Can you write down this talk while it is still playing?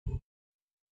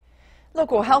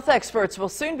Local health experts will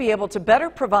soon be able to better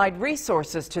provide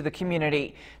resources to the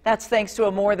community. That's thanks to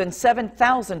a more than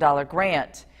 $7,000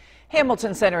 grant.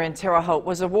 Hamilton Center in Terre Haute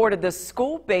was awarded the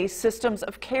School-Based Systems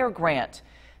of Care grant.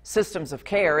 Systems of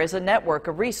Care is a network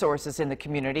of resources in the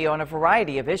community on a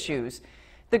variety of issues.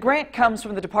 The grant comes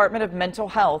from the Department of Mental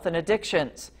Health and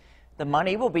Addictions. The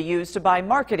money will be used to buy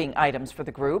marketing items for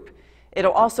the group.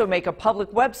 It'll also make a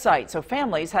public website so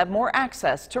families have more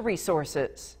access to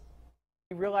resources.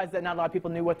 We realized that not a lot of people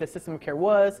knew what the system of care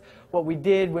was, what we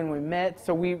did when we met,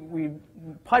 so we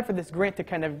applied for this grant to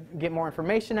kind of get more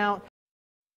information out.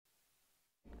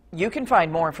 You can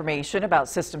find more information about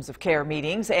Systems of Care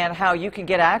meetings and how you can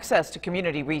get access to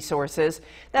community resources.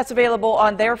 That's available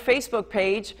on their Facebook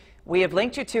page. We have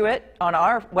linked you to it on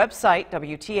our website,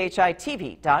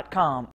 WTHI-TV.com.